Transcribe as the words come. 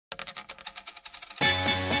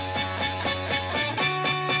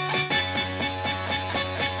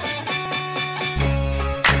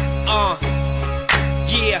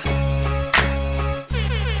Yeah.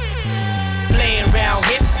 Playing around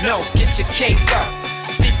here, no, get your cake up.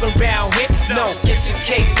 Sleeping around here, no, get your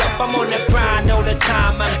cake up. I'm on the grind all the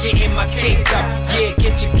time, I'm getting my cake up. Yeah,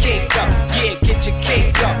 get your cake up, yeah, get your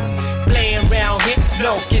cake up. Playing around here,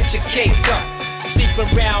 no, get your cake up.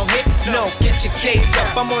 Sleeping around here, no, get your cake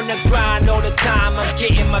up. I'm on the grind all the time, I'm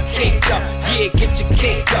getting my cake up. Yeah, get your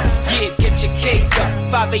cake up, yeah, get your cake up.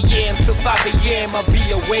 5 a.m. till 5 a.m. I'll be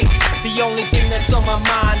awake. The only thing that's on my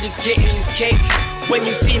mind is getting this cake. When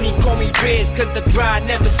you see me, call me Riz, cause the grind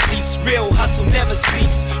never sleeps. Real hustle never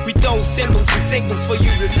sleeps. We throw symbols and signals for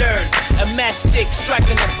you to learn. A matchstick,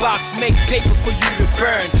 striking a box, make paper for you to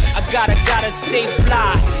burn. I gotta stay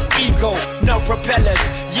fly. Ego, no propellers.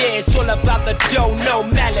 Yeah, it's all about the dough, no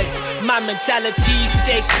malice. My mentality,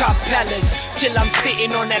 stay cop palace. Till I'm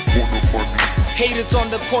sitting on that corner money. Haters on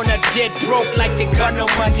the corner, dead broke like they got no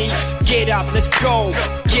money. Get up, let's go,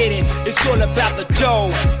 get it. It's all about the dough.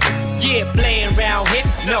 Yeah, playing around here,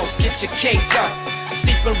 no, get your cake up.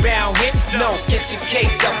 Sleeping around here, no, get your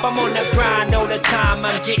cake up. I'm on the grind all the time,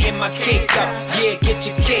 I'm getting my cake up. Yeah, get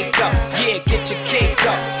your cake up, yeah, get your cake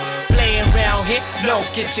up. Playing around here, no,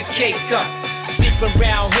 get your cake up. Sleeping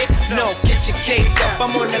around here, no, get your cake up.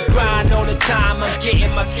 I'm on the grind all the time, I'm getting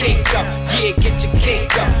my cake up. Yeah, get your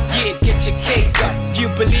cake up, yeah, get your cake up. You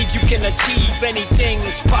believe you can achieve anything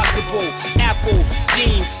is possible. Apple,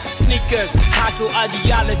 jeans, sneakers, hustle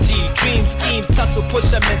ideology, dream schemes, tussle,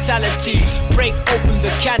 pusher mentality. Break open the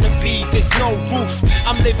canopy, there's no roof.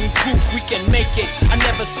 I'm living proof we can make it. I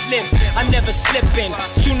never slip, I never slippin'.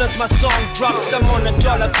 Soon as my song drops, I'm on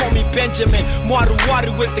 $1. Call me Benjamin. Water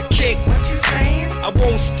with the kick. I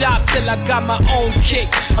won't stop till I got my own kick.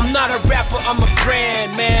 I'm not a rapper, I'm a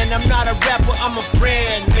brand, man. I'm not a rapper, I'm a